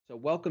So,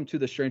 welcome to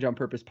the Strange on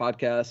Purpose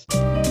podcast.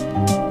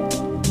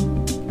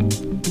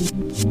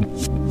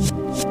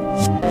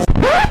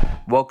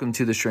 Welcome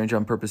to the Strange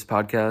on Purpose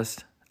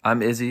podcast.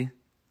 I'm Izzy.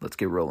 Let's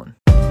get rolling.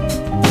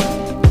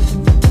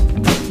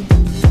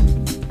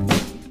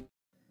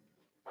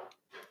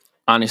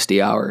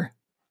 Honesty hour.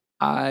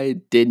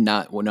 I did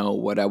not know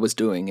what I was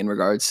doing in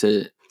regards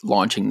to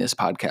launching this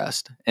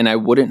podcast, and I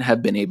wouldn't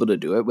have been able to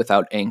do it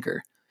without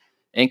Anchor.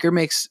 Anchor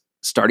makes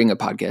starting a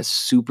podcast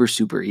super,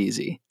 super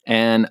easy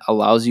and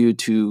allows you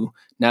to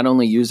not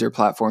only use their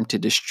platform to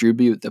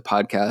distribute the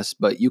podcast,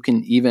 but you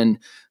can even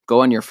go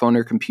on your phone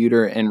or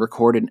computer and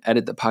record and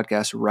edit the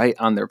podcast right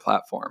on their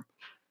platform.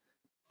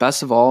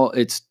 Best of all,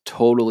 it's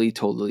totally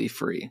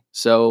free.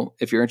 So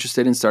if you're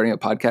interested in starting a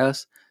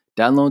podcast,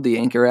 download the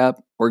Anchor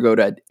app or go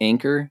to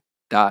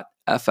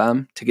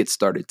anchor.fm to get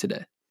started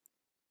today.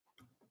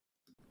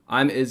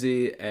 I'm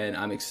Izzy, and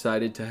I'm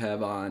excited to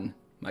have on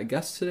my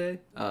guest today.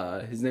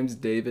 His name's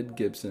David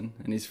Gibson,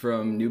 and he's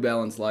from New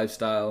Balance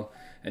Lifestyle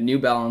and New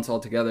Balance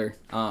altogether.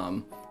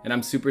 And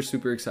I'm super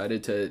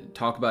excited to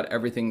talk about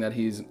everything that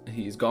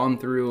he's gone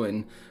through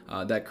and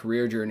that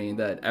career journey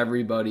that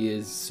everybody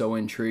is so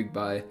intrigued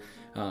by,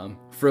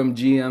 from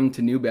GM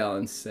to New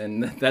Balance,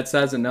 and that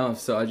says enough.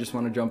 So I just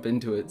want to jump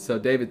into it. So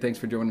David, thanks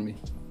for joining me.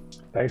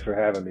 Thanks for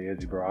having me,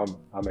 Izzy, bro.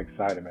 I'm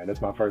excited, man.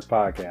 It's my first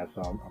podcast,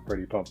 so I'm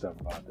pretty pumped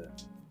up about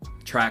this.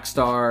 Track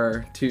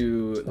star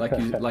to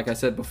like I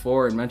said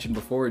before and mentioned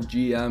before,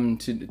 GM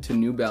to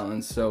New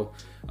Balance. So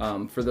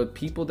for the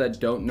people that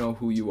don't know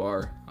who you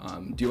are,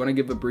 do you want to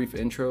give a brief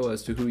intro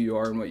as to who you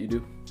are and what you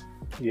do?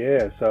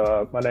 Yeah,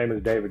 so my name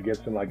is David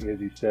Gibson, like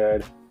Izzy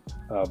said.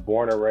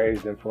 Born and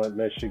raised in Flint,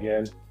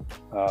 Michigan.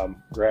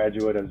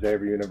 Graduate of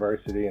Xavier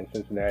University in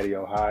Cincinnati,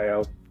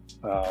 Ohio.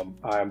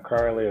 I am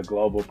currently a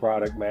global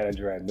product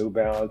manager at New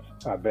Balance.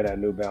 I've been at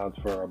New Balance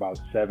for about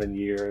 7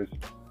 years.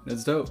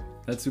 That's dope.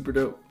 That's super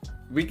dope.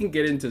 We can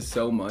get into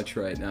so much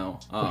right now,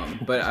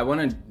 but I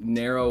want to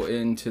narrow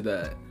into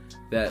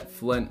that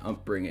Flint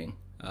upbringing,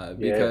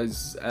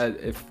 because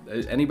if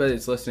anybody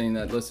that's listening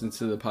that listens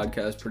to the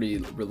podcast pretty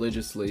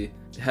religiously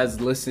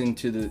has listened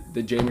to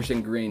the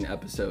Jamerson Green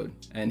episode,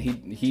 and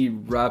he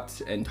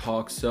repped and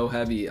talked so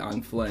heavy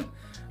on Flint.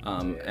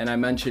 And I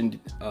mentioned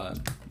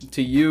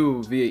to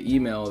you via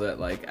email that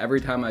like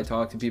every time I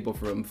talk to people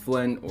from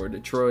Flint or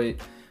Detroit,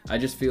 I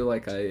just feel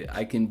like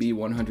I can be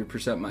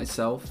 100%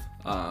 myself,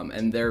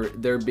 and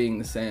they're being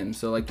the same.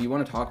 So like, do you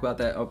want to talk about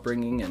that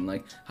upbringing and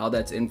like how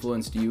that's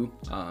influenced you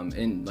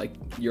in like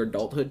your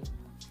adulthood?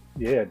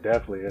 Yeah,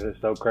 definitely. It is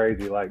so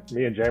crazy. Like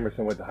me and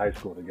Jamerson went to high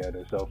school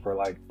together. So for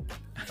like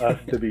us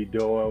to be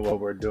doing what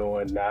we're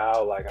doing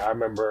now, like I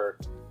remember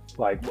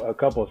like a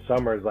couple of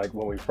summers, like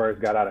when we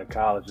first got out of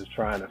college, just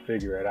trying to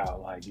figure it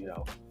out. Like, you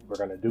know, we're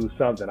going to do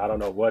something. I don't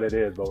know what it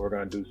is, but we're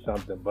going to do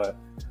something. But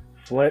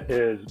Flint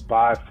is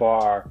by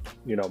far,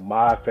 you know,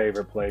 my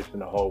favorite place in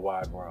the whole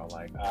wide world.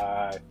 Like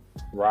I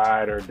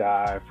ride or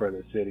die for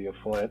the city of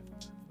Flint.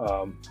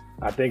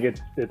 I think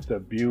it's a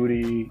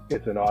beauty,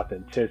 it's an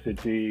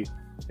authenticity,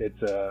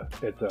 it's a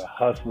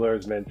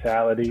hustler's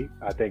mentality.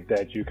 I think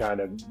that you kind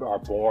of are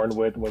born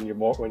with when you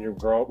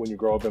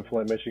grow up in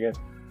Flint, Michigan.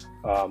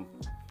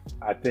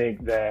 I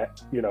think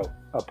that, you know,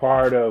 a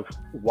part of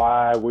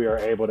why we are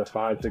able to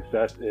find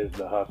success is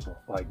the hustle.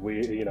 Like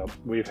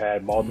we've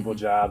had multiple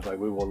jobs. Like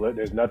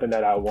there's nothing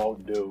that I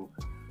won't do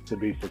to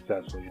be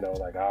successful. You know,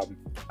 like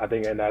I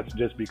think, and that's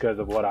just because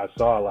of what I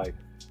saw. Like,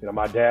 you know,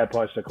 my dad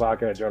punched the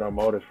clock in at General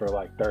Motors for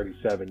like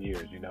 37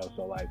 years, you know,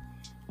 so like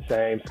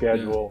same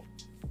schedule,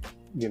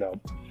 you know,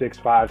 6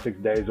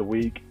 days a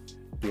week.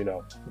 You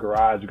know,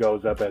 garage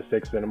goes up at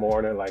 6 in the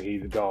morning, like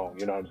he's gone,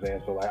 you know what I'm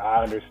saying? So like,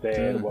 I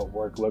understand what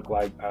work look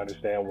like. I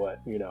understand what,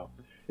 you know,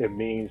 it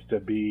means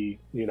to be,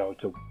 you know,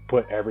 to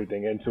put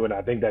everything into it. And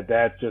I think that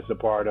that's just a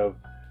part of,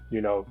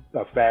 you know,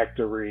 a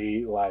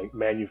factory, like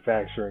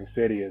manufacturing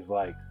city is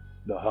like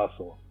the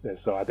hustle. And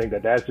so I think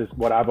that that's just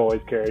what I've always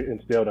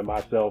instilled in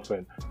myself,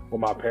 and what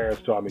my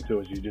parents taught me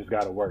too, is you just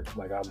got to work.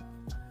 Like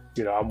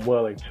I'm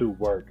willing to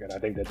work. And I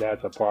think that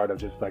that's a part of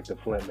just like the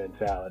Flint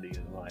mentality is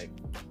like,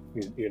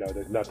 you know,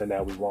 there's nothing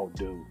that we won't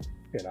do.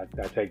 And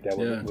I take that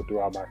with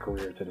throughout my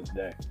career to this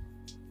day.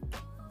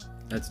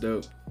 That's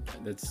dope.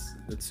 That's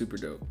super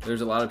dope.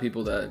 There's a lot of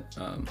people that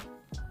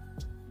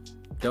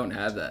don't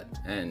have that.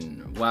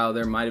 And while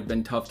there might have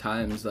been tough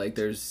times, like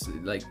there's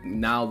like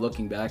now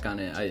looking back on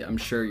it, I'm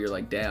sure you're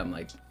like, damn,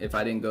 like if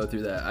I didn't go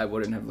through that, I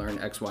wouldn't have learned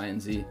X, Y, and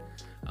Z.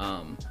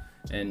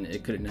 And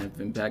it couldn't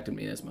have impacted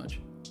me as much.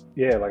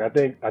 Yeah, like I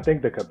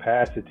think the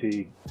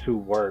capacity to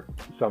work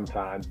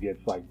sometimes gets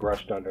like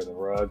brushed under the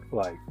rug.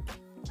 Like,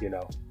 you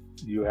know,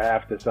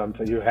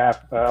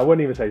 I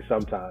wouldn't even say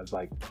sometimes,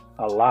 like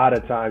a lot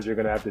of times you're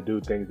going to have to do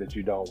things that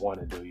you don't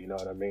want to do, you know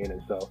what I mean?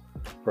 And so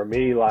for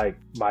me, like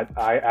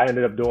I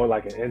ended up doing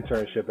like an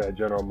internship at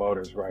General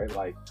Motors, right?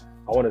 Like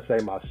I want to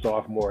say my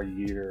sophomore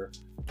year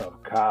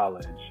of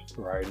college,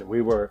 right? And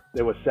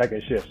it was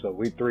second shift. So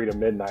we 3 to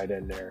midnight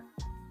in there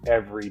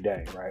every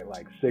day, right?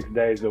 Like 6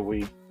 days a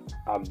week.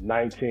 I'm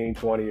 19,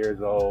 20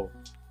 years old.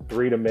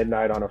 3 to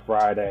midnight on a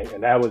Friday,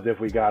 and that was if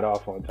we got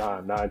off on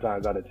time. 9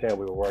 times out of 10,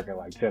 we were working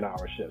like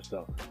 10-hour shifts.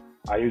 So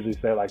I usually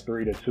say like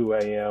 3 to 2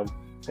 a.m.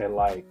 and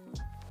like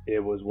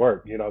it was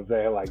work. You know what I'm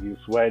saying? Like you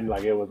sweating,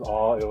 like it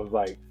was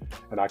like,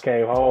 and I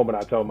came home and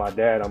I told my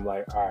dad, I'm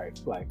like, all right,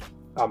 like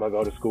I'm gonna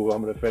go to school.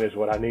 I'm gonna finish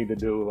what I need to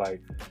do.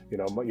 Like, you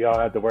know, y'all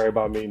don't have to worry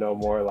about me no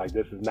more. Like,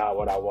 this is not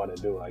what I want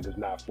to do. Like, it's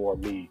not for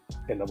me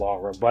in the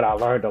long run. But I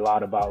learned a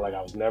lot about, like,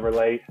 I was never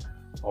late,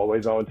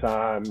 always on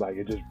time. Like,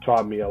 it just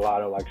taught me a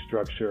lot of like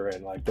structure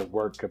and like the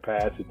work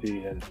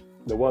capacity and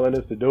the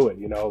willingness to do it.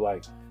 You know,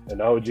 like,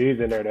 and the OGs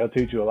in there, they'll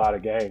teach you a lot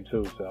of game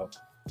too. So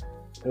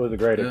it was a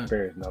great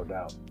experience, no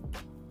doubt.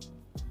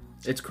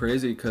 It's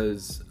crazy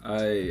because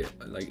I,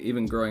 like,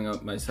 even growing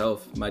up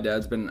myself, my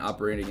dad's been an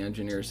operating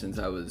engineer since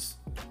I was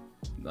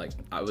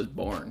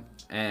born,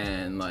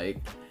 and like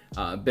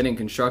been in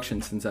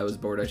construction since I was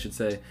born, I should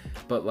say.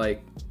 But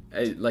like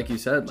you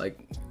said, like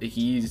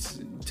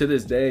he's to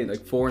this day,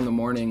 like 4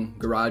 a.m,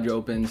 garage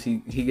opens, he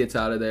gets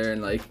out of there,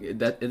 and like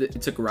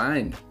it's a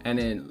grind, and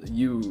then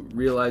you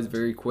realize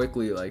very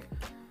quickly, like,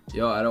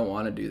 yo, I don't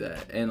want to do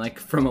that. And like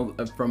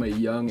from a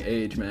young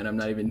age, man, I'm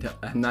not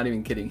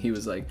even kidding. He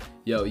was like,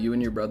 yo, you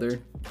and your brother,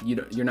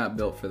 you're not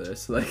built for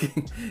this. Like,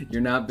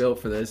 you're not built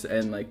for this,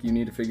 and like you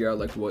need to figure out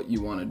like what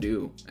you want to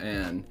do.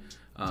 And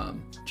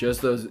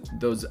just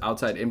those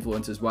outside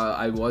influences, while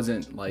I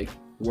wasn't like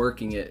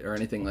working it or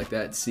anything like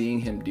that, seeing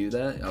him do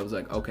that, I was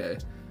like, okay,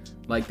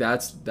 like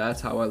that's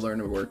how I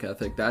learned a work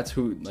ethic. That's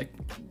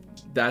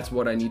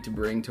what I need to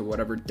bring to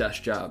whatever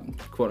desk job,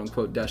 quote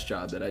unquote desk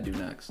job, that I do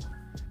next.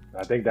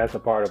 I think that's a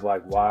part of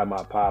like why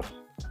my pops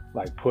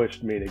like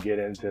pushed me to get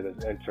into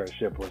this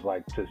internship, was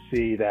like to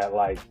see that,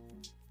 like,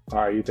 all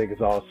right, you think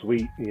it's all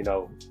sweet, you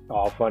know,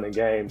 all fun and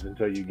games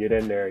until you get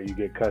in there, you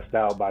get cussed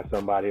out by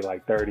somebody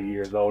like 30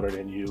 years older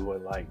than you,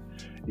 and like,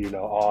 you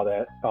know, all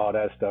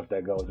that stuff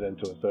that goes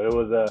into it.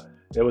 So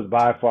it was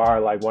by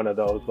far like one of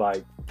those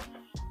like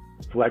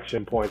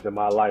inflection points in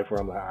my life where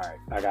I'm like, all right,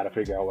 I got to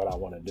figure out what I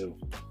want to do.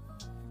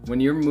 When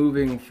you're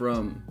moving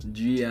from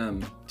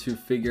GM to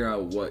figure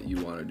out what you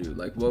want to do,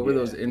 like what were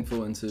those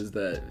influences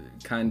that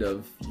kind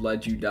of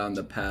led you down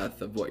the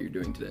path of what you're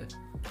doing today?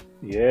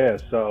 Yeah,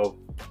 so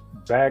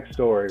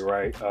backstory,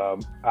 right?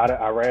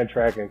 I ran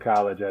track in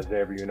college at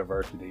Xavier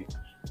University.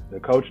 The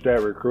coach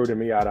that recruited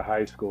me out of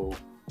high school,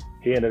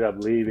 he ended up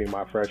leaving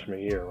my freshman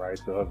year, right?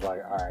 So it was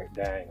like, all right,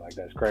 dang, like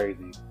that's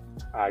crazy.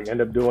 I ended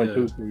up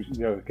doing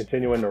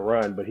continuing to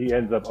run, but he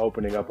ends up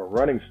opening up a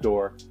running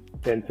store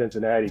in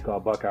Cincinnati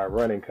called Buckeye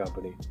Running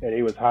Company. And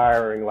he was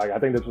hiring, like, I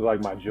think this was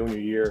like my junior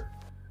year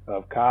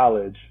of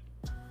college.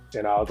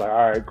 And I was like,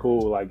 all right,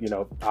 cool. Like, you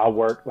know, I'll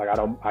work. Like,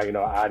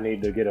 I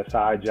need to get a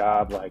side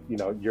job. Like, you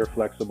know, you're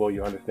flexible.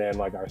 You understand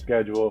like our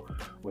schedule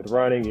with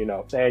running, you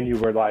know, and you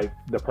were like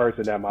the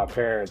person that my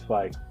parents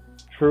like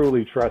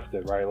truly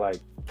trusted, right? Like,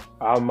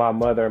 I'm my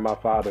mother and my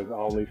father's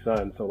only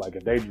son. So like,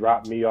 if they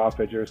drop me off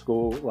at your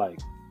school, like,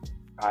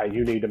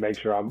 you need to make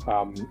sure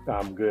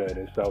I'm good.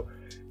 And so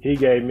he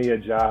gave me a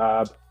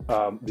job,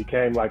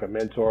 became like a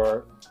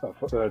mentor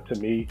to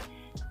me.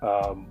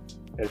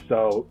 And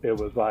so it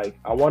was like,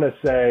 I want to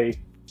say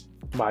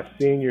my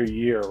senior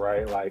year,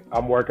 right? Like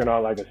I'm working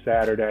on like a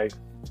Saturday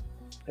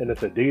and this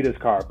Adidas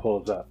car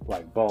pulls up,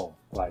 like boom,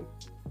 like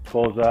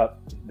pulls up.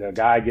 The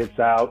guy gets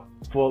out,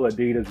 full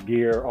Adidas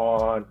gear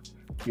on,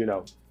 you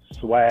know,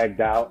 swagged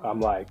out.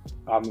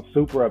 I'm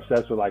super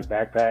obsessed with like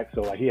backpacks.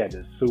 So like he had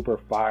this super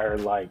fire,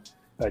 like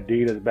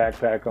Adidas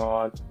backpack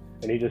on,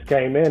 and he just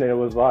came in and it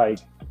was like,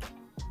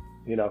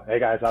 you know, hey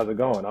guys, how's it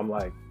going? I'm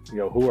like,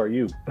 yo, who are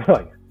you?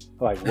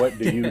 like what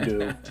do you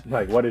do?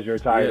 Like, what is your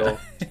title?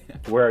 Yeah.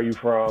 Where are you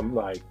from?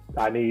 Like,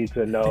 I need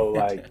to know,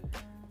 like,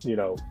 you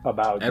know,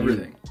 about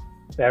everything.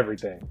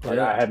 Like,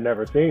 yeah. I had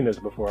never seen this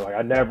before. Like,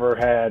 I never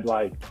had,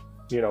 like,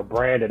 you know,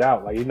 branded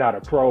out. Like, you're not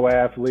a pro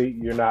athlete.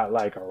 You're not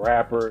like a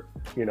rapper.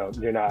 You know,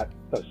 you're not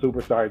a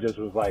superstar. It just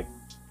was like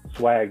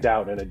swagged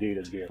out in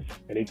Adidas gear.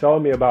 And he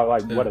told me about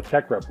like what a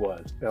tech rep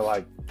was. And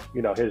like,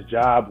 you know, his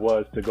job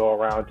was to go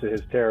around to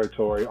his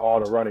territory,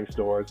 all the running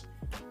stores,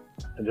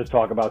 and just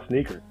talk about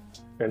sneakers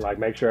and like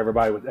make sure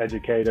everybody was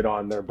educated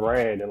on their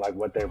brand and like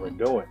what they were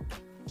doing.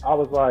 I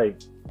was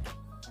like,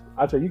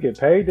 I said, you get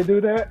paid to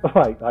do that?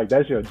 like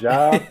that's your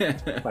job?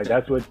 Like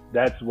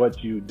that's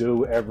what you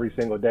do every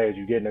single day, is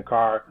you get in the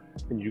car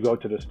and you go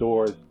to the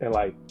stores, and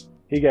like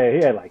he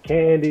had like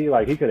candy,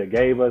 like he could have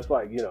gave us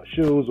like, you know,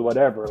 shoes or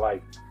whatever.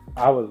 Like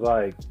I was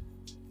like,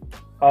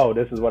 oh,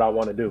 this is what I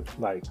want to do.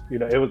 Like, you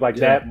know, it was like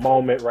that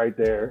moment right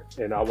there.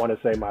 And I want to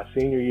say my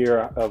senior year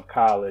of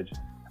college,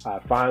 I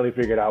finally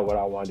figured out what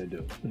I wanted to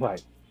do. Like,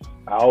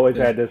 I always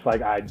had this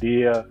like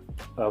idea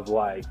of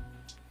like,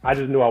 I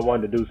just knew I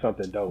wanted to do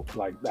something dope.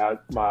 Like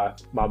my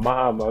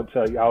mom,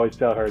 I always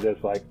tell her this,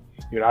 like,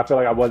 you know, I feel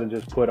like I wasn't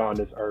just put on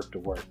this earth to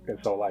work. And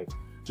so like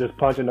just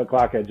punching the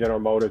clock at General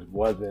Motors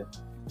wasn't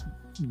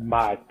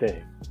my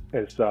thing.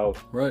 And so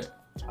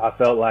I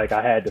felt like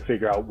I had to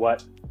figure out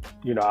what,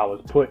 you know, I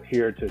was put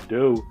here to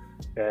do.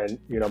 And,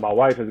 you know, my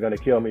wife is going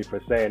to kill me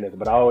for saying this,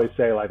 but I always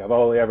say, like, I've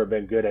only ever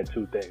been good at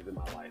two things in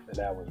my life, and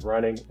that was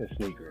running and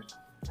sneakers.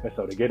 And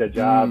so to get a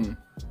job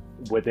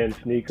within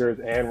sneakers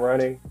and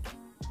running,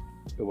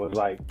 it was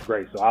like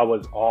great. So I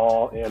was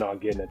all in on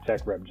getting a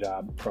tech rep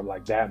job from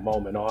like that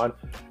moment on.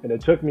 And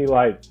it took me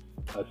like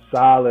a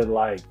solid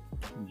like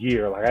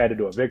year. Like I had to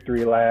do a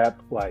victory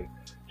lap, like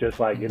just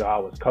like, you know, I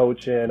was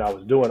coaching, I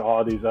was doing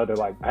all these other,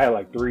 like I had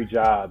like 3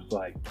 jobs,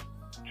 like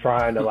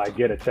trying to like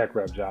get a tech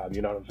rep job,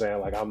 you know what I'm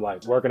saying? Like I'm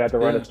like working at the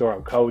running store,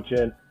 I'm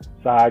coaching,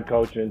 side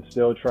coaching,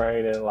 still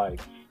training,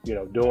 like, you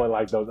know, doing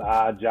like those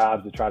odd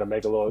jobs to try to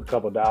make a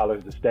couple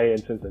dollars to stay in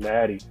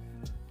Cincinnati.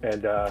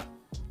 And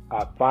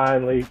I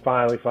finally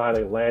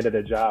landed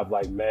a job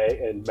like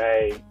in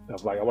May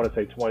of like, I want to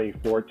say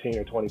 2014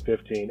 or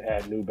 2015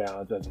 at New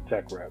Balance as a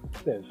tech rep.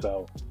 And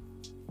so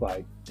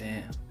like,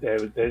 damn,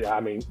 I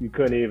mean, you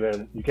can't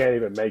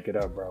even make it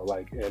up, bro.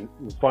 Like, and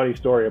the funny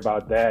story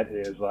about that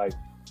is like,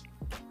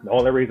 the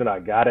only reason I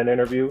got an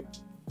interview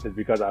is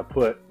because I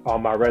put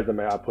on my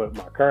resume, I put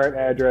my current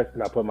address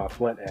and I put my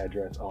Flint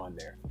address on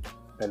there.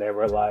 And they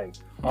were like,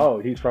 oh,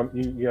 he's from,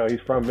 you know, he's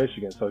from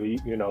Michigan. So he,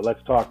 you know,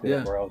 let's talk to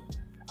him, or else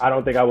I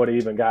don't think I would have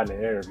even gotten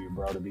an interview,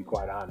 bro, to be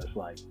quite honest.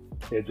 Like,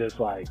 it just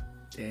like,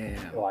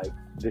 damn. Like,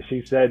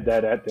 she said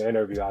that at the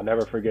interview. I'll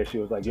never forget. She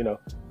was like, you know,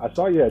 I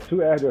saw you had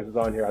 2 addresses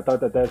on here. I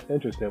thought that's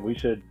interesting.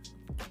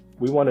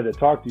 We wanted to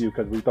talk to you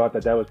because we thought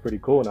that was pretty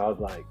cool. And I was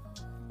like,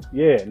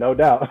 yeah, no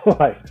doubt.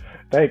 Like,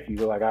 thank you.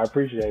 Like, I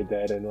appreciate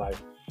that. And like,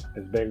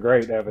 it's been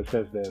great ever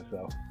since then.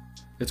 So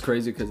it's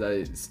crazy because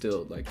I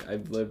still, like,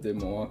 I've lived in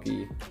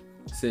Milwaukee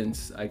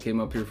since I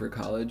came up here for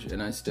college,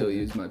 and I still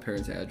use my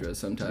parents' address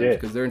sometimes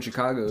because they're in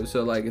Chicago.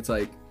 So like, it's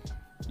like,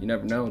 you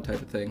never know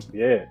type of thing.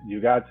 Yeah, you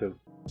got to.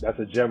 That's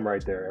a gem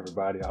right there,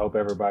 everybody. I hope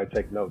everybody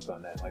take notes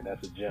on that. Like,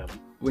 that's a gem.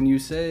 When you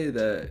say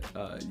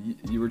that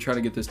you were trying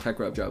to get this tech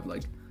rep job,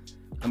 like,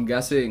 I'm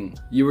guessing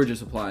you were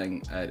just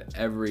applying at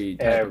every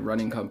type of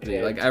running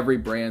company, like every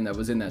brand that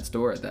was in that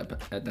store at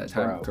that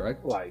time, bro,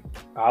 correct? Like,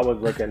 I was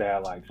looking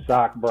at like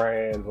sock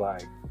brands,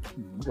 like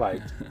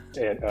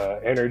and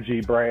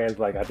energy brands.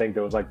 Like, I think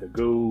there was like the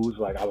Goos.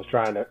 Like, I was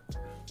trying to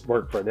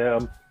work for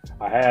them.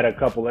 I had a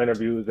couple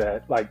interviews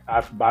that, like,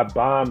 I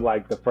bombed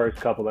like the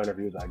first couple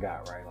interviews I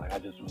got, right? Like, I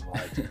just was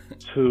like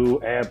too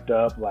amped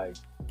up, like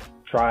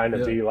trying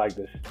to be like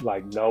this,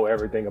 like know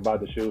everything about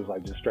the shoes,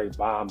 like just straight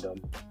bombed them.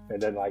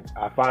 And then like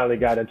I finally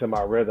got into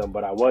my rhythm,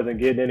 but I wasn't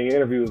getting any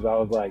interviews. I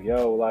was like,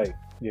 yo, like,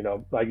 you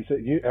know, like you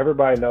said,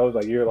 everybody knows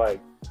like you're like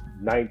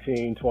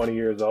 19, 20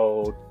 years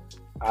old.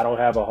 I don't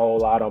have a whole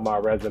lot on my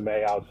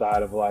resume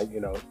outside of like, you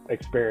know,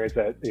 experience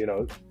at, you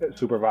know,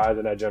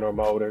 supervising at General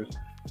Motors.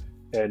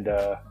 And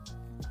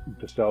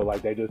so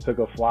like they just took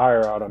a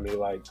flyer out on me.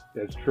 Like,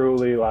 it's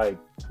truly like,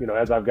 you know,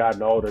 as I've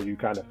gotten older, you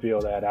kind of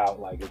feel that out.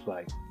 Like, it's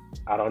like,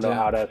 I don't know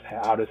how this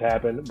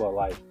happened, but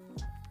like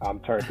I'm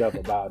turned up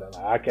about it.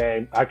 Like,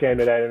 I came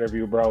to that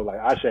interview, bro. Like,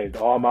 I shaved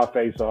all my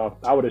face off.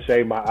 I would have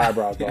shaved my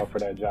eyebrows off for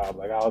that job.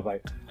 Like, I was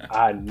like,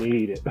 I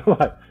need it.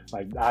 like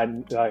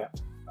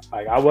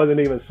I wasn't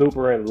even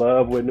super in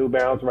love with New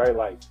Balance, right?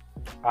 Like,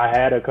 I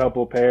had a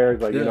couple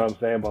pairs, like, you know what I'm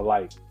saying? But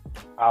like,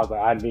 I was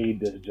like, I need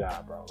this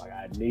job, bro. Like,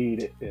 I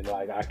need it. And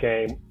like, I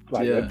came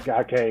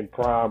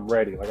prom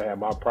ready. Like, I had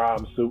my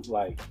prom suit,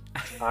 like,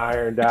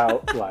 ironed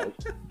out, like,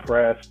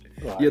 pressed.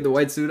 Like, you had the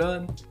white suit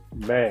on?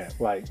 Man,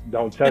 like,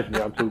 don't touch me.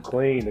 I'm too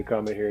clean to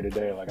come in here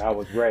today. Like, I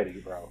was ready,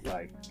 bro.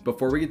 Like,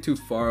 before we get too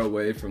far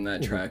away from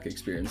that track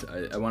experience,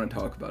 I want to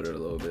talk about it a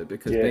little bit,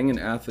 because being an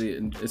athlete,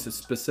 and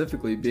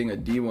specifically being a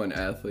D1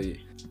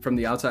 athlete, from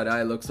the outside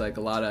eye looks like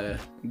a lot of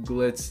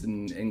glitz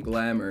and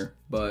glamour,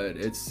 but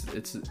it's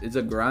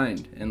a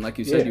grind. And like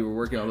you said, you were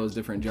working all those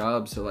different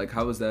jobs. So like,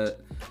 how was that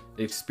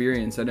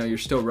experience? I know you're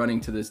still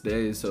running to this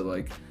day, so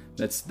like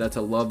that's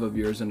a love of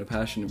yours and a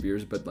passion of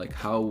yours, but like,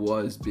 how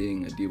was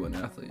being a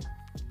D1 athlete?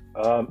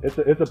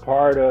 It's a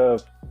part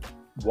of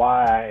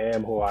why I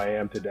am who I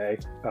am today.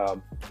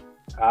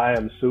 I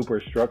am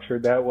super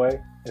structured that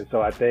way. And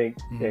so I think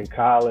in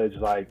college,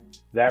 like,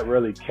 that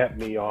really kept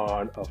me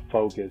on a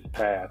focused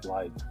path.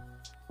 Like,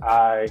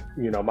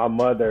 my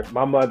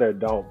mother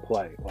don't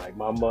play. Like,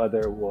 my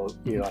mother will,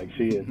 like,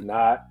 she is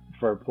not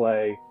for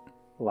play.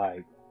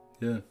 Like,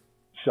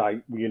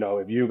 like,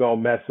 if you're going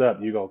to mess up,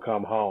 you're going to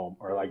come home,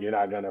 or like, you're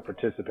not going to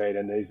participate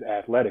in these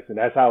athletics. And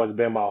that's how it's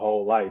been my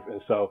whole life.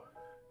 And so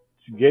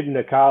getting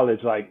to college,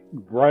 like,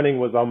 running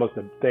was almost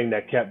the thing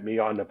that kept me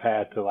on the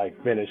path to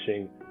like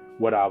finishing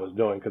what I was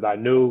doing. Cause I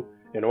knew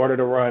in order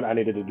to run, I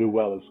needed to do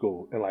well in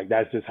school. And like,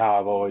 that's just how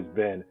I've always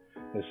been.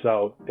 And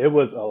so it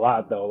was a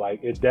lot though.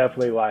 Like, it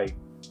definitely, like,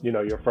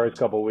 your first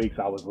couple of weeks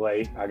I was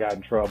late. I got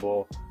in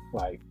trouble,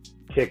 like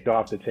kicked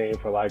off the team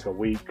for like a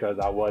week because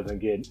I wasn't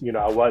getting,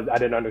 I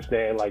didn't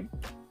understand like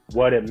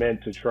what it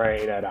meant to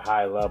train at a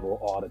high level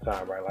all the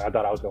time, right? Like, I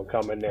thought I was going to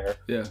come in there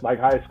like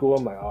high school.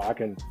 I'm like, oh, I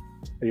can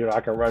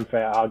run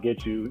fast. I'll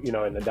get you,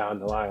 in the down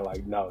the line.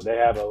 Like, no, they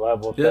have a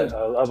level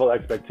a level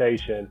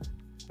expectation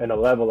and a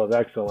level of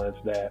excellence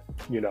that,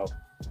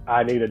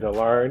 I needed to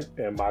learn.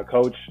 And my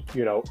coach,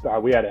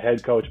 we had a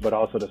head coach, but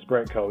also the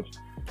sprint coach.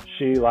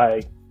 She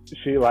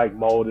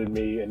molded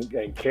me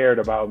and cared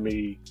about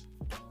me.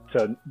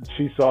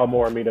 She saw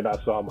more in me than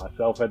I saw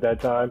myself at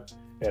that time.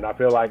 And I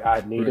feel like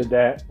I needed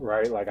that,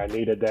 right? Like I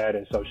needed that.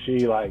 And so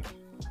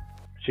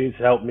she's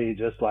helped me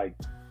just like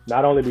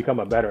not only become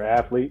a better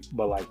athlete,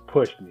 but like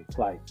pushed me,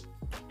 like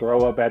throw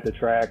up at the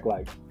track,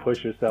 like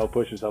push yourself,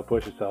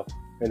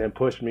 and then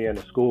push me in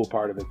the school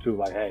part of it too.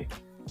 Like, hey,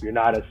 you're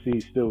not a C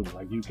student.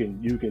 Like you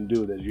can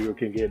do this. You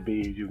can get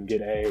B's, you can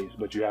get A's,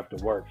 but you have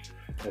to work.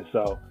 And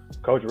so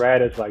Coach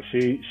Radis, like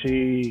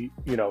she,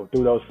 you know,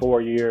 through those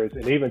 4 years,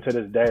 and even to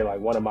this day, like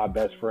one of my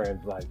best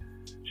friends, like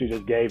she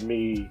just gave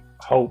me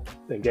hope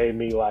and gave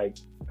me like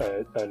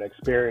an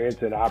experience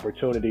and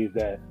opportunities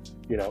that,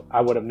 you know,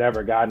 I would have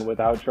never gotten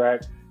without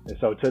track. And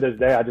so to this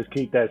day, I just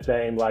keep that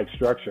same like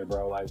structure,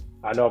 bro. Like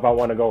I know if I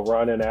want to go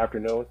run in the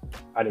afternoon,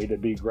 I need to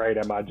be great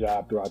at my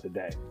job throughout the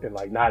day. And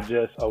like not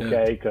just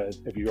okay,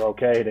 because if you're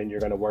okay, then you're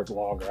going to work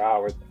longer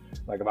hours.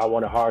 Like if I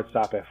want a hard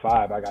stop at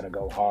 5, I got to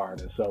go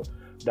hard. And so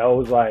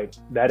those like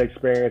that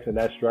experience and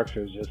that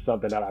structure is just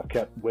something that I've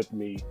kept with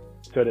me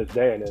to this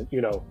day. And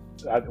you know,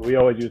 we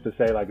always used to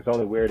say like it's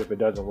only weird if it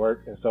doesn't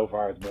work. And so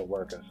far it's been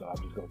working. So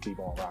I'm just going to keep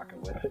on rocking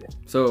with it.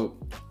 So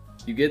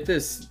you get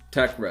this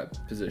tech rep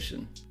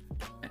position.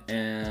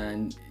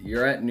 And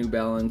you're at New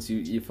Balance,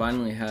 you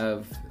finally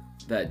have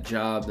that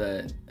job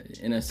that,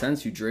 in a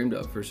sense, you dreamed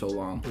of for so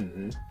long.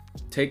 Mm-hmm.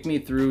 Take me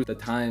through the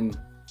time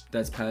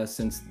that's passed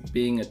since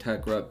being a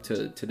tech rep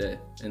to today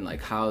and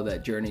like how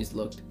that journey's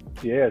looked.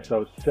 Yeah,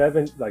 so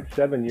 7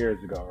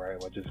 years ago, right,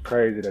 which is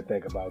crazy to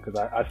think about because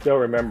I still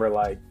remember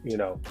like, you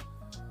know,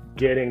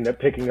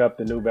 picking up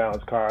the New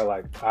Balance car.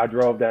 Like I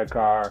drove that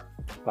car.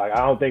 Like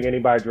I don't think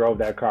anybody drove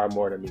that car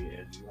more than me.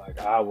 Like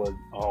I was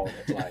on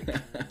it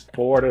like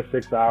 4 to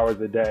 6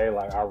 hours a day.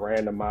 Like I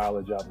ran the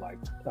mileage up. Like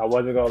I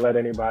wasn't gonna let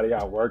anybody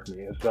outwork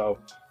me. And so,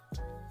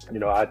 you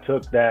know, I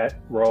took that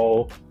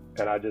role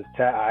and I just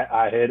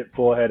I hit it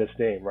full head of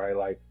steam, right?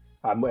 Like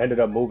I ended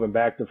up moving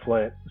back to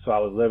Flint. So I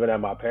was living at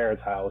my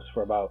parents' house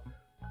for about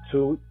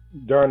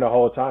during the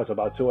whole time, so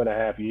about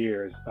 2.5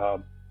 years.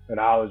 And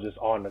I was just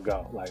on the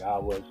go. Like I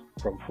was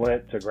from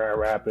Flint to Grand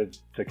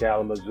Rapids to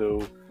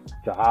Kalamazoo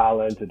to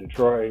Holland to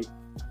Detroit,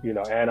 you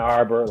know, Ann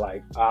Arbor.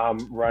 Like I'm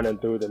running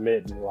through the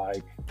mitten,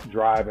 like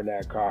driving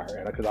that car.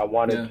 And because I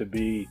wanted to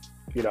be,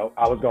 you know,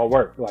 I was going to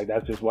work. Like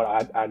that's just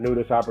what I knew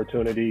this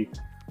opportunity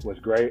was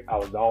great. I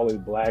was the only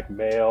black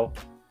male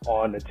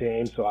on the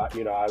team. So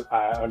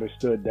I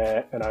understood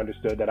that, and I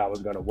understood that I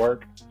was going to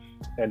work.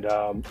 And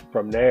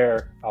from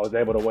there, I was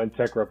able to win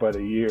Tech Rep of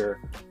the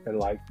Year in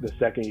like the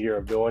second year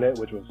of doing it,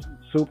 which was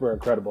super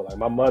incredible. Like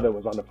my mother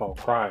was on the phone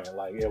crying.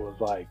 Like it was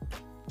like,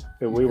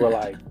 we were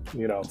like,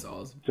 you know,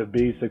 awesome. To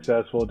be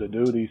successful, to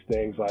do these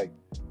things, like,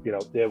 you know,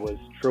 it was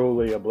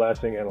truly a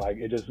blessing. And like,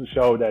 it just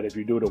showed that if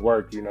you do the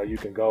work, you know, you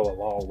can go a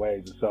long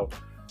ways. And so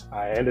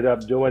I ended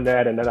up doing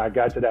that. And then I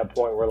got to that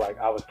point where like,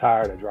 I was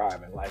tired of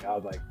driving. Like, I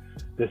was like,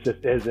 this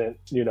just isn't,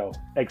 you know,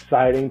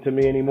 exciting to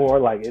me anymore.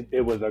 Like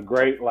it was a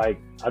great,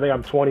 like, I think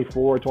I'm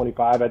 24,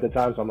 25 at the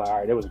time. So I'm like, all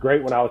right, it was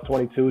great when I was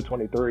 22,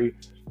 23.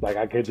 Like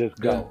I could just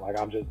go. Like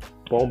I'm just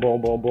boom,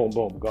 boom, boom, boom,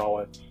 boom,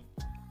 going.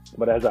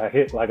 But as I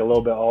hit like a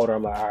little bit older,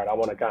 I'm like, all right, I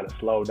want to kind of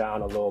slow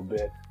down a little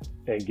bit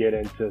and get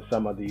into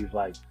some of these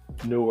like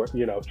newer,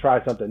 you know,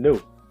 try something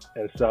new.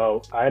 And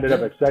so I ended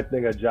up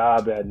accepting a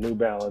job at New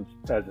Balance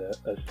as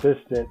an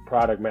assistant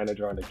product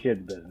manager on the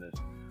kids business,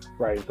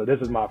 right? So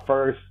this is my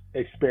first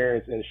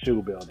experience in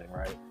shoe building,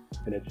 right?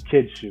 And it's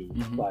kids shoes.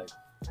 Mm-hmm. Like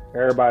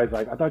everybody's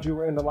like, I thought you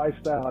were into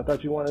lifestyle. I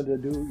thought you wanted to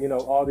do, you know,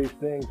 all these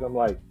things. I'm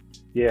like,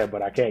 yeah,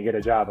 but I can't get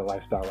a job in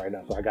lifestyle right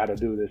now. So I got to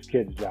do this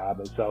kids job.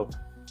 And so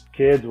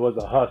kids was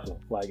a hustle.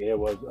 Like it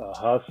was a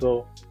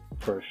hustle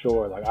for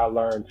sure. Like I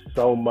learned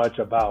so much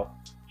about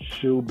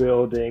shoe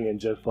building and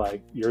just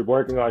like you're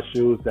working on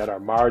shoes that are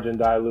margin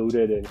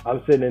diluted. And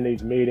I'm sitting in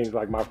these meetings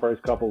like my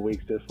first couple of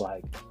weeks, just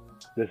like,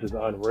 this is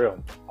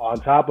unreal. On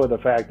top of the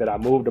fact that I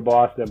moved to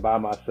Boston by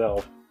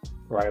myself,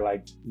 right?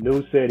 Like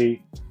new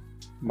city,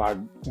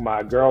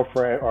 my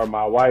girlfriend or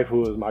my wife,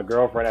 who was my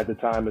girlfriend at the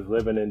time, is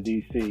living in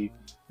DC.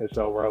 And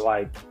so we're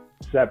like,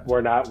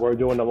 we're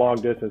doing the long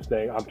distance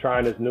thing. I'm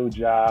trying this new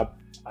job.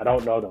 I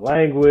don't know the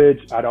language.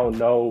 I don't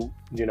know,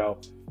 you know,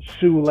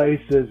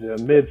 shoelaces and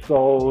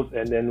midsoles.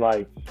 And then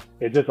like,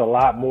 it's just a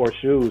lot more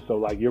shoes. So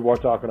like we're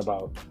talking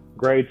about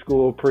grade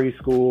school,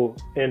 preschool,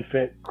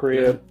 infant,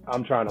 crib.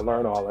 I'm trying to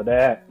learn all of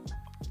that.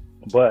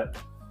 But,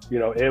 you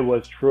know, it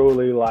was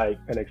truly like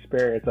an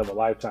experience of a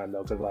lifetime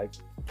though. Cause like,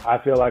 I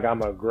feel like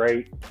I'm a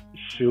great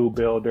shoe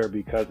builder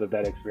because of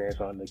that experience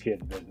on the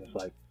kids business.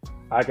 Like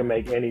I can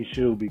make any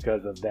shoe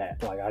because of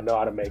that. Like I know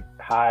how to make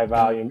high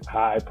volume,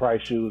 high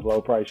price shoes,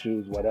 low price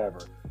shoes, whatever.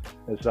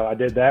 And so I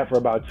did that for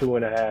about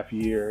 2.5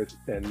 years.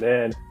 And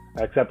then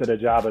I accepted a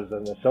job as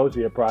an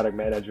associate product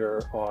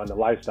manager on the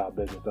lifestyle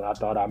business. And I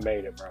thought I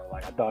made it, bro.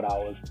 Like I thought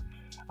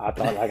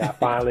like I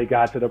finally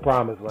got to the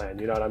promised land.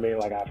 You know what I mean?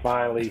 Like I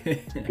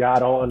finally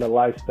got on the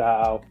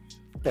lifestyle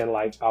and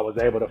like I was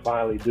able to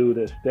finally do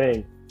this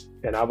thing.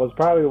 And I was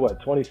probably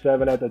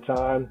 27 at the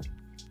time.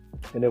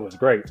 And it was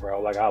great,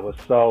 bro. Like I was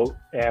so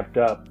amped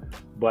up,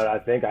 but I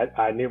think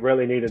I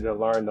really needed to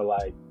learn the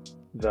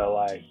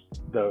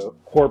the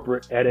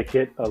corporate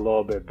etiquette a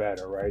little bit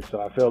better, right?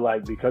 So I feel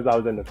like because I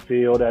was in the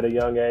field at a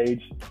young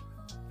age,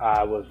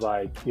 I was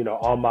like, you know,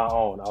 on my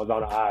own. I was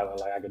on an island.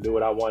 Like I could do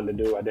what I wanted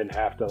to do. I didn't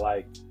have to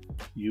like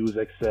use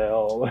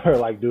Excel or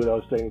like do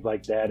those things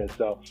like that. And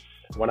so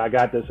when I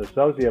got this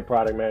associate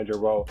product manager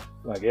role,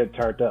 like it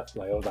turned up.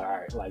 Like it was like, all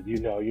right, like, you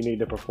know, you need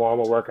to perform.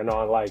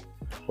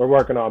 We're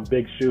working on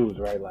big shoes,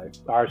 right? Like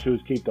our shoes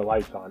keep the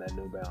lights on at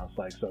New Balance.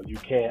 Like, so you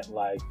can't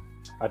like,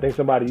 I think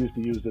somebody used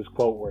to use this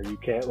quote where you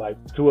can't like,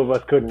 two of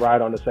us couldn't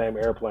ride on the same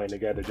airplane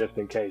together just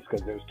in case,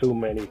 because there's too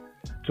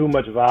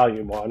much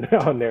volume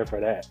on there for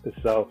that.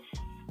 So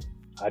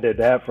I did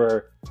that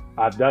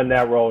I've done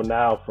that role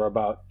now for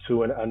about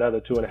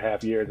another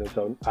 2.5 years. And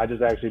so I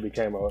just actually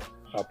became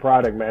a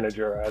product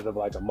manager as of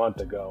like a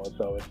month ago. And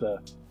so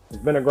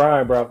it's been a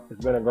grind, bro.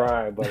 It's been a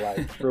grind, but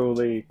like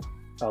truly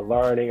a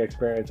learning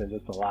experience and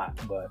just a lot.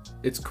 But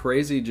it's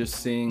crazy just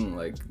seeing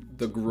like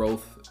the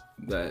growth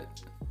that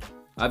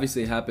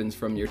obviously happens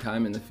from your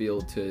time in the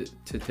field to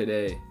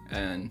today,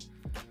 and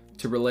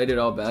to relate it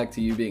all back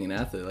to you being an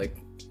athlete.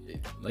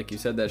 Like you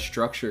said, that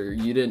structure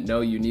you didn't know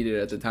you needed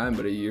at the time,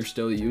 but you're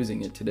still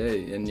using it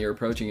today, and you're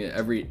approaching it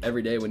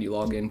every day when you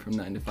log in from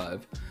 9 to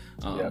 5.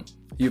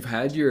 You've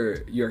had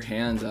your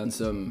hands on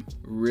some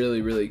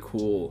really, really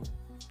cool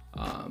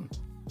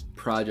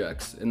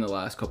projects in the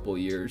last couple of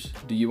years.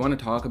 Do you want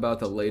to talk about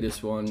the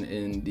latest one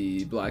in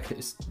the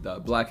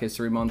Black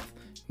History Month?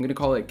 I'm gonna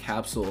call it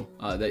capsule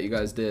that you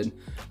guys did.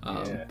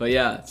 But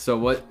yeah, so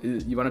what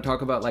you want to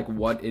talk about, like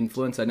what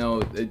influence? I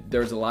know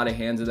there's a lot of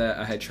hands of that.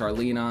 I had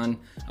Charlene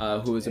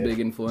on, who was a big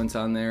influence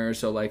on there.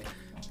 So like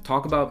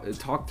talk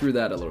through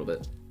that a little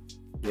bit.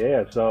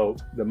 Yeah, so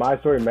the My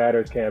Story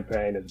Matters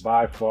campaign is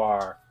by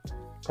far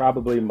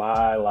probably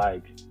my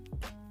like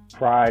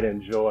pride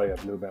and joy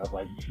of New Balance,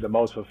 like the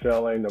most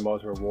fulfilling, the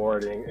most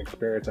rewarding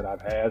experience that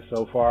I've had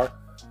so far.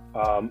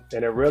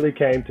 And it really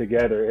came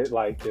together. It's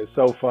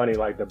so funny,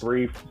 like the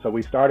brief. So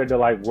we started to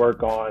like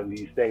work on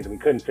these things and we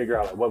couldn't figure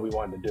out like what we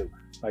wanted to do.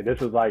 Like this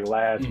was like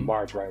last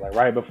March, right? Like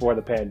right before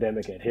the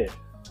pandemic had hit.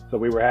 So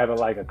we were having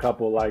like a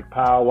couple like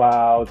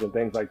powwows and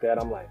things like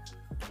that. I'm like,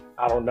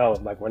 I don't know.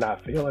 Like we're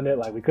not feeling it.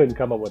 Like we couldn't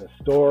come up with a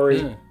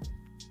story.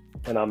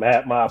 And I'm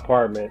at my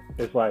apartment.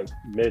 It's like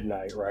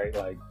midnight, right?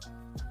 Like,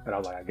 and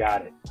I'm like, I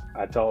got it.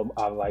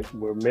 I'm like,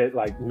 we're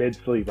mid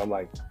sleep. I'm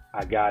like,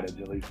 I got it,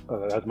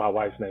 Jaleesa. That's my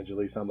wife's name,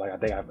 Jaleesa. I'm like, I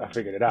think I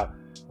figured it out.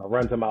 I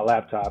run to my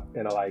laptop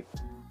and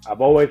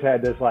I've always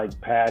had this like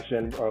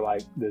passion or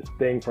like this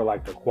thing for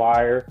like the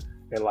choir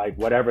and like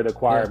whatever the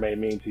choir may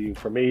mean to you.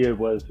 For me, it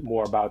was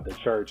more about the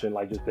church and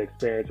like just the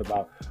experience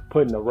about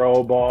putting the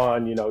robe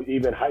on. You know,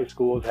 even high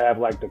schools have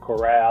like the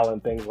chorale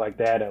and things like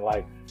that. And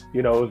like,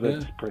 you know, it was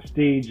this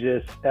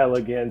prestigious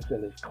elegance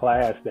and this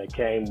class that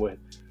came with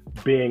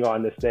being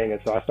on this thing.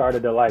 And so I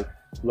started to like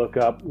look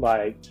up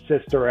like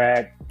Sister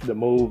Act, the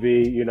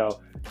movie, you know,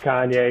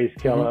 Kanye's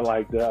killing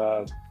like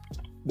the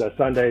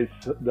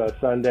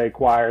Sunday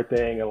choir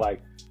thing, and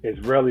like it's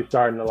really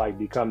starting to like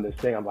become this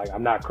thing. I'm like,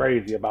 I'm not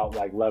crazy about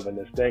like loving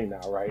this thing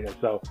now, right? And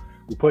so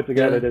we put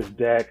together this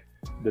deck.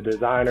 The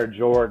designer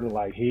Jordan,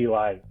 like he's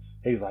like,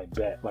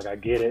 bet, like I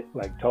get it,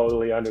 like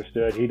totally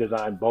understood. He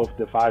designed both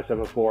the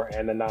 574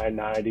 and the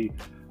 990.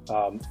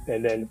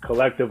 And then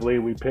collectively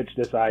we pitched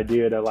this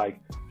idea to like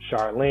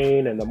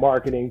Charlene and the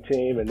marketing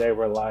team, and they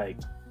were like,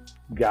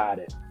 got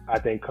it. I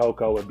think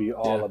Coco would be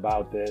all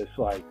about this.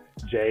 Like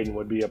Jaden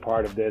would be a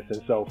part of this.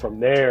 And so from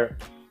there,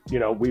 you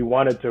know, we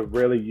wanted to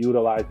really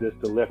utilize this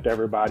to lift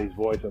everybody's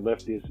voice and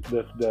lift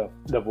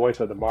the voice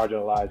of the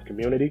marginalized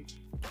community.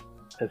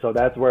 And so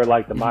that's where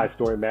like the My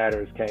Story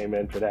Matters came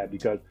in for that,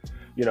 because,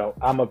 you know,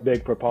 I'm a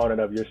big proponent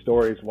of your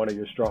story is one of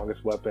your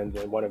strongest weapons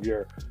and one of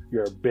your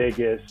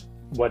biggest,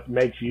 what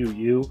makes you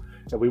you.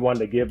 And we wanted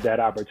to give that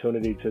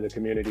opportunity to the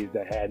communities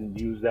that hadn't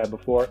used that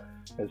before.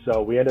 And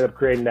so we ended up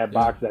creating that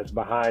box that's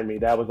behind me.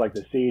 That was like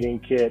the seating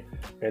kit.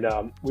 And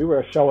we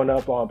were showing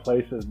up on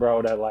places,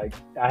 bro, that like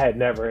I had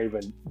never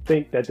even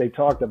think that they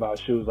talked about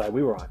shoes. Like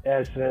we were on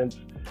Essence.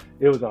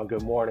 It was on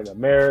Good Morning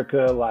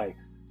America. Like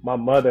my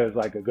mother is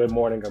like a Good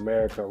Morning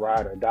America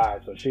ride or die.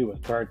 So she was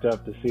turned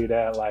up to see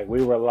that. Like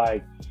we were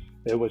like,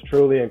 it was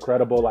truly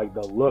incredible. Like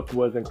the look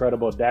was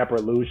incredible. Dapper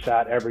Lou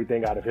shot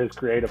everything out of his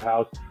creative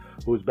house,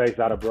 who's based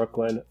out of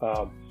Brooklyn.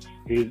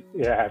 He's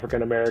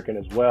African-American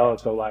as well.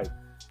 So like,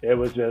 it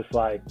was just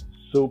like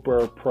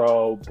super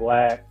pro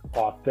Black,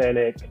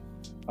 authentic.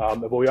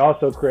 But we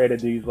also created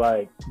these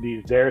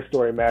Their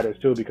Story Matters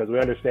too, because we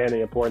understand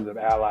the importance of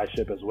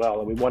allyship as well.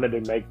 And we wanted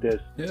to make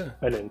this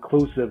an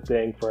inclusive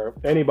thing for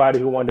anybody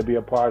who wanted to be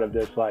a part of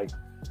this. Like,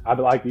 I'd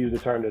like to use the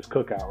term this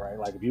cookout, right?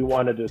 Like if you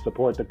wanted to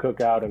support the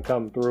cookout and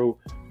come through,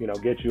 you know,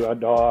 get you a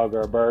dog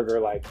or a burger,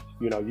 like,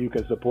 you know, you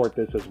can support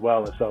this as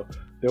well. And so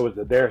there was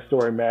the Their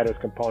Story Matters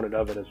component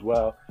of it as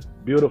well.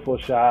 Beautiful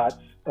shots,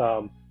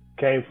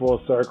 came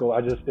full circle.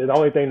 The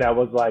only thing that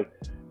was like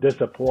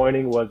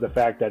disappointing was the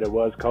fact that it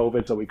was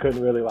COVID. So we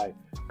couldn't really like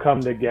come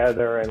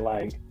together and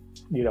like,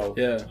 you know,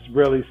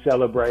 really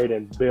celebrate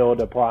and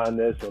build upon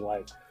this and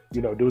like,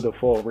 you know, do the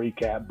full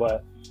recap.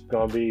 But it's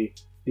going to be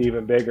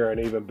even bigger and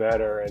even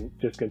better, and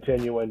just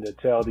continuing to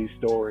tell these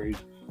stories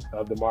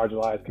of the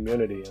marginalized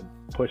community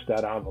and push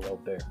that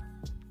envelope there.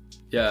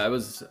 Yeah, I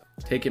was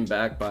taken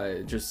back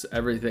by just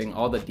everything,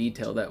 all the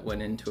detail that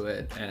went into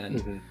it,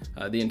 and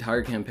the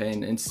entire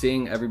campaign, and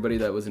seeing everybody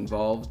that was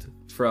involved,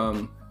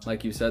 from,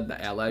 like you said, the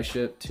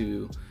allyship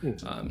to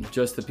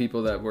just the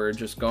people that were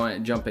just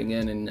jumping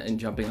in and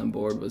jumping on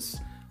board was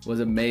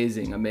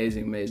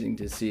amazing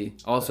to see.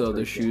 Also,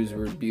 the shoes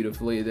were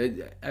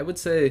beautifully. I would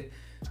say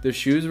the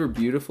shoes were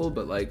beautiful,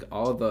 but like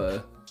all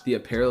the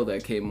apparel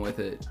that came with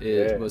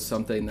it was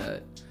something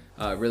that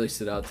really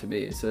stood out to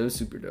me. So it was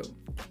super dope.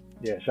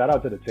 Yeah, shout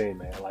out to the team,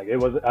 man. Like, it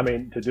was, I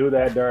mean, to do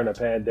that during a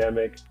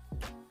pandemic,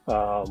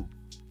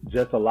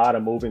 just a lot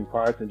of moving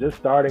parts and just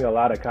starting a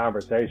lot of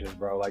conversations,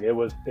 bro. Like,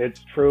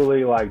 it's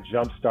truly like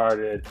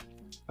jump-started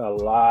a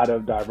lot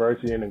of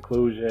diversity and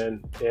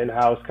inclusion,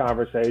 in-house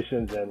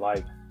conversations, and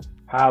like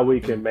how we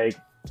can make,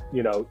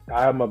 you know,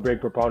 I'm a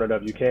big proponent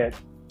of, you can't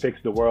fix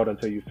the world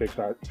until you fix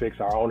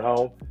our own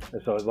home.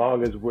 And so as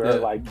long as we're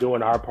like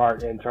doing our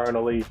part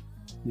internally,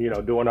 you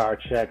know, doing our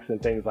checks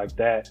and things like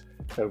that,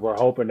 and we're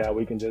hoping that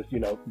we can just, you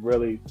know,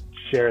 really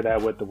share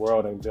that with the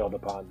world and build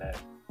upon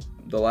that.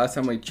 The last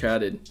time we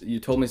chatted, you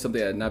told me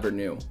something I never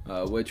knew,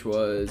 which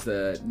was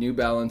that New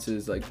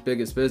Balance's like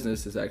biggest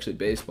business is actually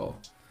baseball.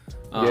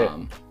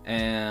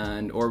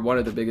 And or one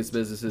of the biggest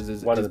businesses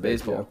is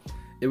baseball.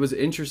 It was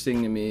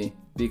interesting to me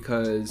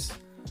because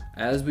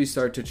as we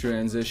start to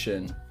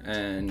transition,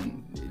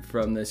 and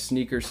from the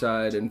sneaker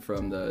side and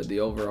from the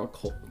overall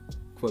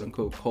quote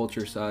unquote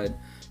culture side,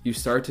 you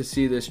start to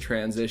see this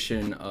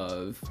transition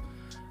of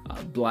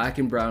black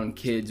and brown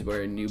kids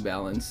wearing New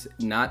Balance,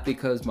 not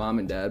because mom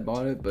and dad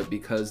bought it, but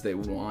because they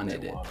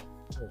wanted it.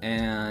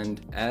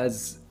 And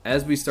as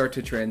we start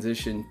to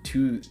transition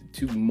to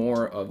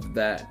more of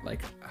that,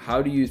 like,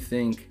 how do you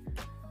think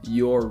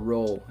your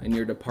role and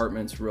your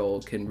department's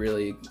role can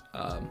really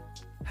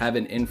have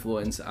an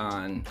influence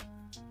on,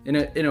 in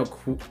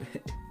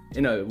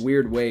a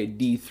weird way,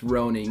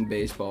 dethroning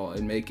baseball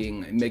and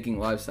making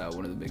lifestyle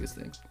one of the biggest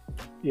things?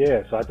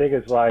 Yeah, so I think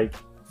it's like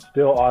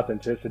still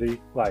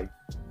authenticity. Like,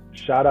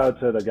 shout out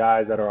to the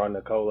guys that are on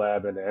the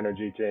collab and the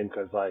energy team,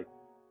 because like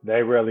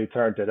they really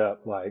turned it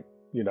up. Like,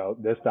 you know,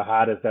 this the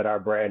hottest that our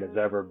brand has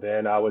ever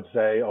been, I would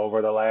say,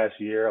 over the last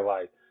year.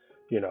 Like,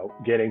 you know,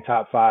 getting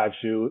top 10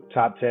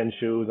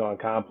 shoes on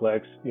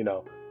Complex, you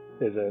know,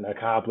 is an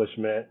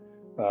accomplishment.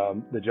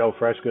 The Joe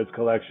Freshgoods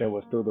collection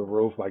was through the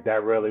roof. Like,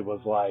 that really was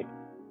like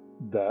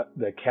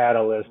the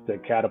catalyst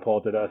that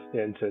catapulted us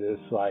into this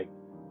like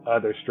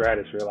other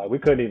stratosphere. Like, we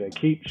couldn't even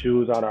keep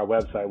shoes on our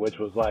website, which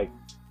was like,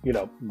 you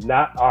know,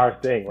 not our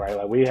thing, right?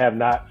 Like, we have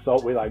not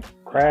sold, we like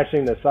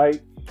crashing the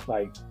site.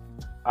 Like,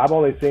 I've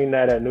only seen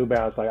that at New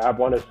Balance. Like, I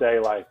want to say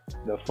like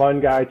the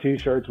Fun Guy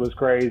t-shirts was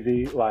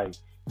crazy. Like,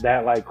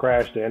 that like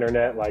crashed the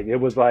internet. Like, it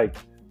was like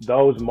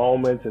those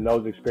moments and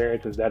those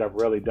experiences that have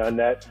really done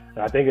that. And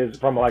I think it's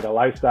from like a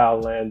lifestyle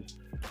lens.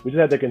 We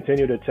just have to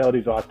continue to tell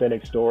these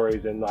authentic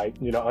stories and like,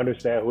 you know,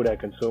 understand who that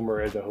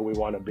consumer is and who we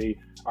want to be.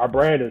 Our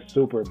brand is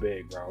super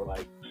big, bro,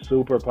 like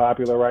super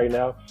popular right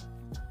now,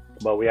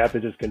 but we have to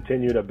just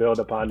continue to build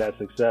upon that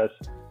success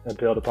and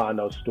build upon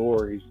those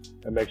stories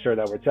and make sure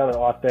that we're telling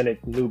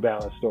authentic New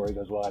Balance stories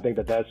as well. I think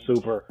that that's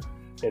super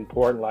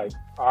important. Like,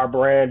 our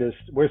brand is,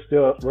 we're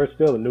still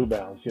a New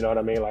Balance, you know what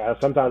I mean?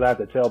 Like, sometimes I have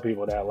to tell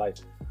people that, like,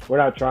 we're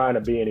not trying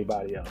to be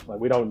anybody else. Like,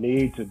 we don't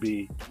need to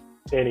be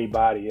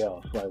anybody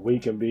else. Like, we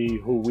can be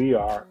who we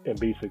are and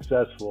be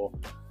successful.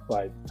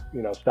 Like,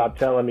 you know, stop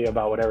telling me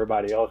about what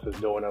everybody else is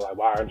doing and like,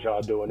 why aren't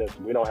y'all doing this?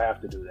 We don't have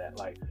to do that.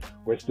 Like,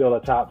 we're still a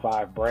top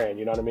 5 brand,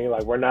 you know what I mean?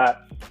 Like, we're not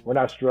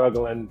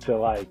struggling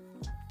to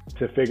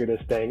figure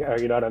this thing, or,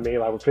 you know what I mean?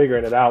 Like, we're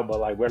figuring it out,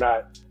 but like, we're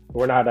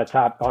not a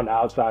top on the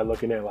outside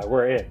looking in. Like,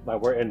 we're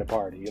in the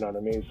party, you know what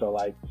I mean? So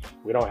like,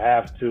 we don't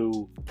have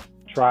to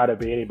try to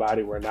be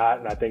anybody we're not.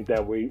 And I think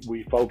that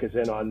we focus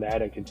in on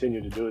that and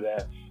continue to do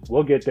that.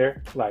 We'll get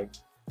there. Like,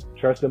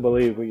 trust and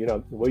believe.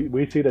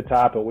 We see the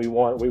top, and we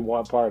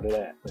want part of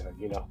that.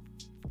 You know,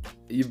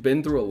 you've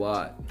been through a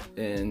lot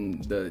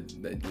in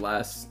the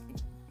last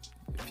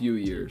few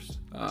years,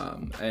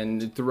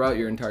 and throughout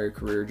your entire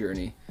career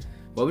journey.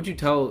 What would you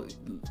tell,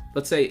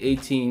 let's say,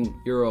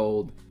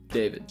 18-year-old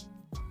David?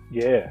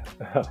 Yeah,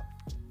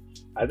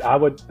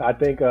 I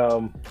think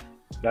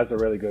that's a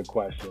really good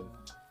question.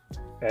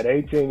 At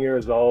 18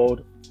 years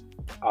old,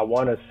 I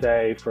want to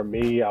say, for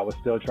me, I was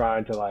still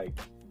trying to like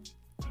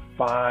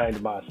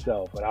find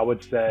myself. And I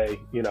would say,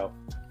 you know,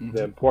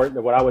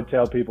 what I would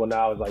tell people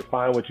now is like,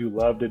 find what you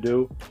love to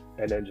do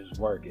and then just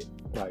work it.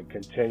 Like,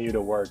 continue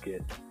to work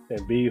it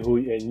and be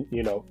and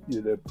you know,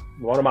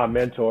 one of my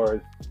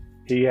mentors,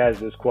 he has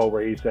this quote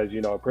where he says,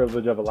 you know, a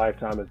privilege of a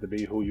lifetime is to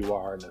be who you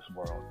are in this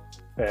world.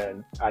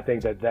 And I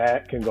think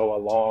that can go a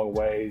long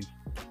ways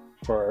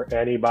for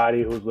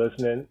anybody who's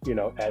listening, you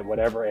know, at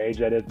whatever age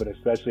that is, but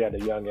especially at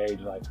a young age.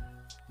 Like,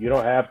 you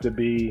don't have to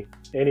be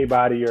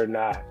anybody you're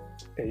not,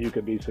 and you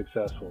could be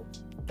successful.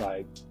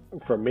 Like,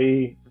 for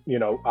me, you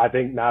know, I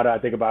think now that I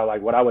think about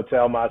like what I would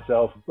tell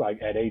myself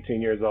like at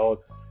 18 years old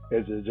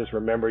is to just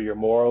remember your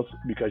morals,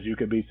 because you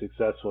could be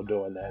successful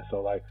doing that.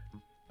 So like,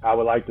 I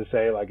would like to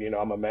say, like,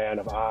 I'm a man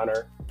of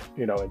honor,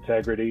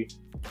 integrity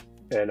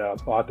and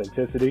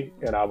authenticity.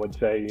 And I would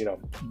say,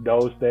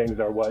 those things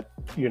are what,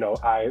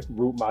 I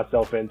root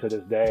myself into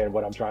this day, and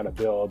what I'm trying to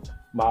build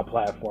my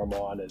platform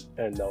on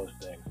and those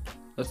things.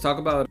 Let's talk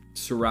about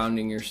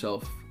surrounding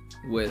yourself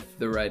with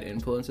the right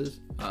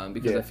influences,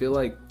 because I feel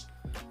like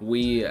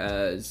we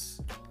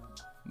as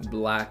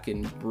Black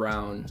and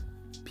brown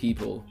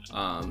people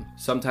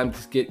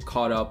sometimes get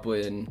caught up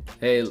in,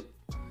 hey,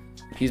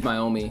 he's my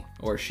homie,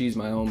 or she's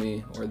my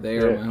homie, or they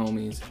are my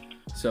homies,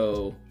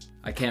 so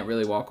I can't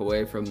really walk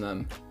away from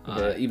them,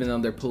 even though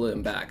they're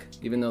pulling back,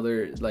 even though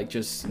they're like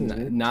just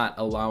not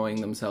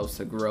allowing themselves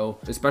to grow.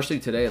 Especially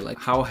today, like,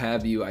 how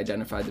have you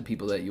identified the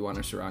people that you want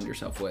to surround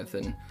yourself with?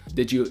 And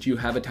do you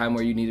have a time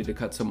where you needed to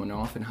cut someone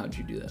off, and how did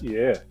you do that?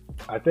 Yeah,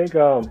 I think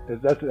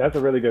that's a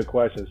really good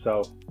question.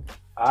 So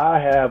I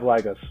have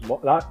like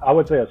I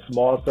would say a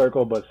small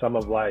circle, but some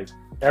of like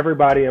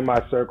everybody in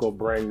my circle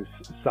brings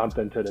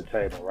something to the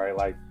table, right?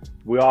 Like,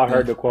 we all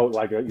heard the quote,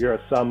 like, you're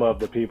a sum of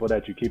the people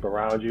that you keep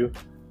around you.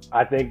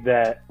 I think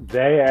that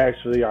they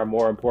actually are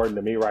more important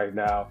to me right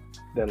now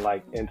than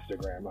like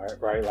Instagram,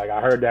 right? Like, I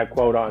heard that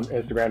quote on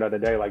Instagram the other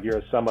day, like, you're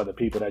a sum of the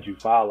people that you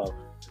follow.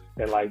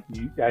 And like,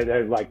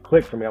 it like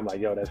clicked for me. I'm like,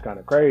 yo, that's kind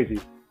of crazy.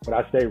 But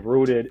I stay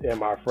rooted in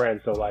my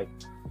friends. So like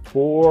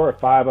 4 or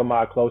 5 of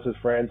my closest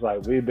friends,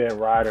 like, we've been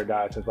ride or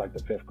die since like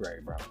the 5th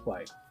grade, bro.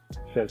 Like,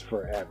 since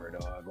forever,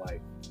 dog.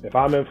 Like, if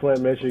I'm in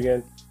Flint,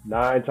 Michigan,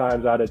 9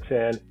 times out of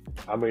 10,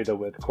 I'm either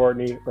with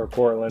Courtney or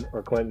Cortland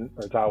or Clinton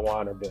or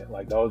Taiwan or Ben.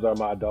 Like, those are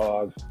my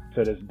dogs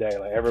to this day.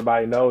 Like,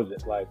 everybody knows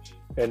it. Like,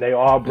 and they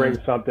all bring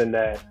something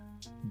that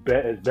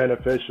is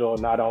beneficial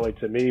not only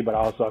to me, but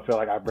also I feel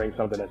like I bring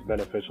something that's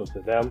beneficial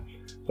to them.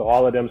 So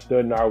all of them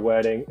stood in our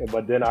wedding.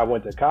 But then I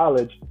went to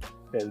college,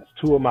 and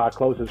 2 of my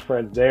closest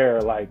friends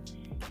there, like,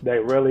 they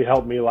really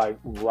helped me like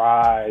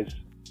rise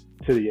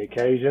to the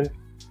occasion.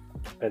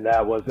 And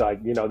that was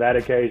like, that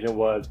occasion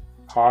was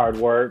hard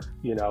work,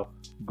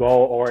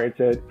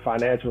 goal-oriented,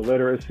 financial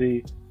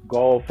literacy,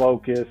 goal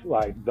focus,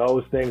 like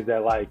those things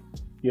that like,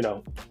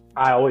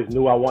 I always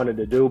knew I wanted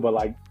to do, but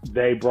like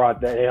they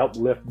helped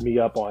lift me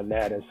up on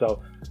that. And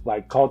so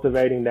like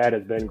cultivating that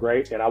has been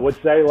great. And I would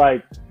say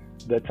like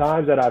the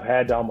times that I've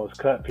had to almost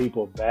cut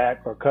people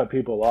back or cut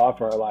people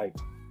off are like,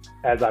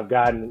 as I've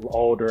gotten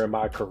older in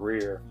my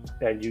career,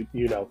 and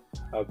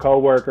a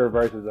coworker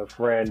versus a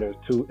friend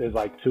is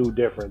like 2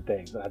 different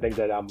things. And I think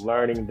that I'm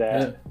learning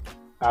that.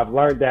 I've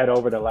learned that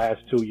over the last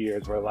 2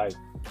 years, where like,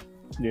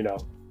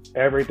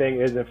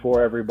 everything isn't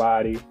for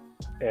everybody.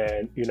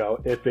 And,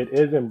 if it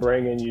isn't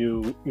bringing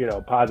you,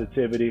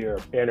 positivity or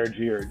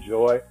energy or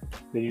joy,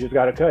 then you just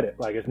got to cut it.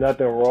 Like, it's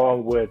nothing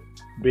wrong with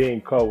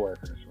being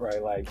coworkers,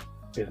 right? Like,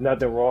 it's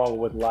nothing wrong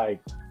with like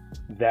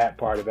that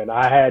part of it. And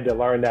I had to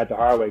learn that the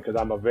hard way, because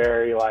I'm a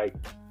very like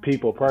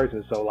people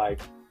person. So like,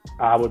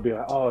 I would be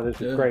like, oh,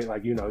 this is great.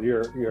 Like,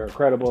 you're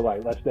incredible.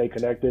 Like, let's stay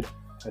connected.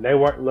 And they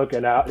weren't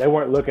looking at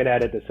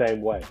it the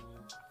same way.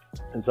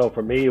 And so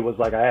for me, it was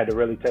like, I had to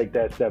really take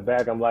that step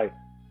back. I'm like,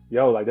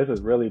 yo, like, this is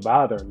really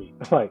bothering me.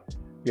 Like,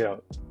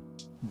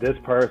 this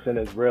person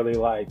is really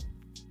like,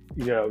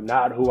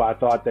 not who I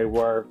thought they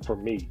were for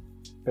me.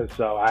 And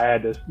so I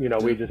had to,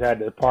 we just had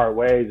to part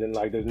ways, and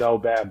like, there's no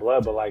bad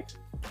blood, but like,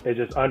 it's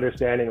just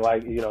understanding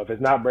like, if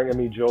it's not bringing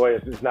me joy,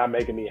 if it's not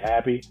making me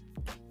happy,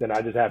 then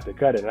I just have to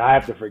cut it. And I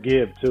have to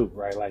forgive too,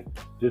 right? Like,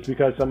 just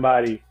because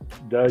somebody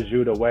does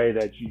you the way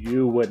that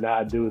you would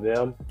not do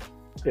them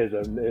is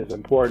an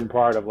important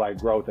part of like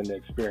growth and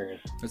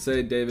experience. Let's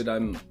say, David,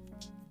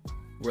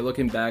 we're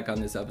looking back on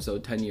this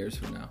episode 10 years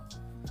from now.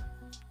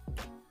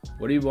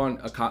 What do you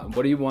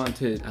want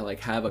to like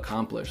have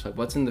accomplished? Like,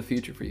 what's in the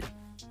future for you?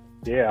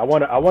 Yeah, I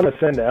want to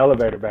send the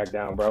elevator back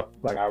down, bro.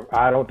 Like,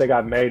 I don't think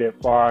I've made it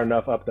far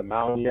enough up the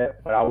mountain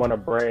yet, but I want to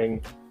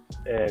bring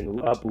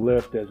and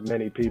uplift as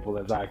many people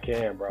as I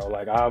can, bro.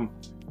 Like,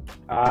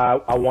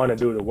 I want to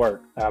do the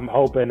work. I'm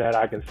hoping that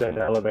I can send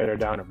the elevator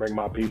down and bring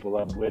my people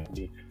up with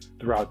me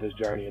throughout this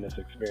journey and this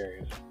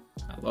experience.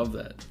 I love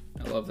that.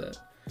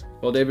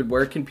 Well, David,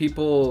 where can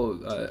people,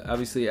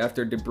 obviously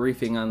after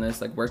debriefing on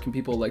this, like, where can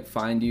people like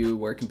find you?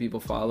 Where can people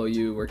follow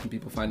you? Where can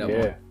people find out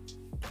more?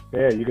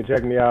 Yeah, you can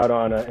check me out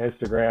on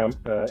Instagram,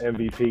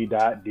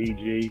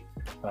 mvp.dg.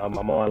 I'm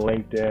on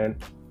LinkedIn.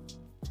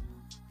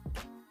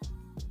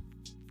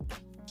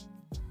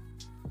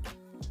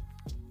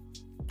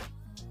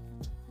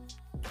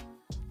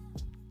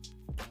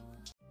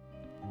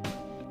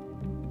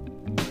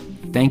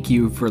 Thank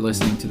you for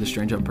listening to the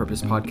Strange on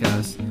Purpose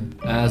podcast.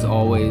 As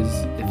always,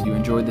 if you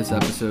enjoyed this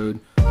episode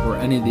or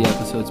any of the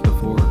episodes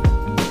before,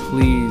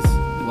 please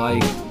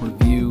like,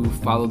 review,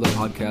 follow the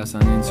podcast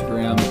on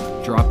Instagram,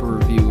 drop a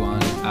review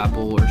on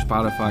Apple or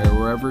Spotify or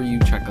wherever you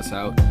check us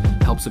out.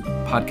 Helps the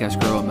podcast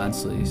grow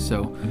immensely.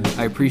 So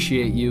I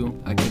appreciate you.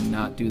 I could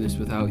not do this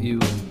without you.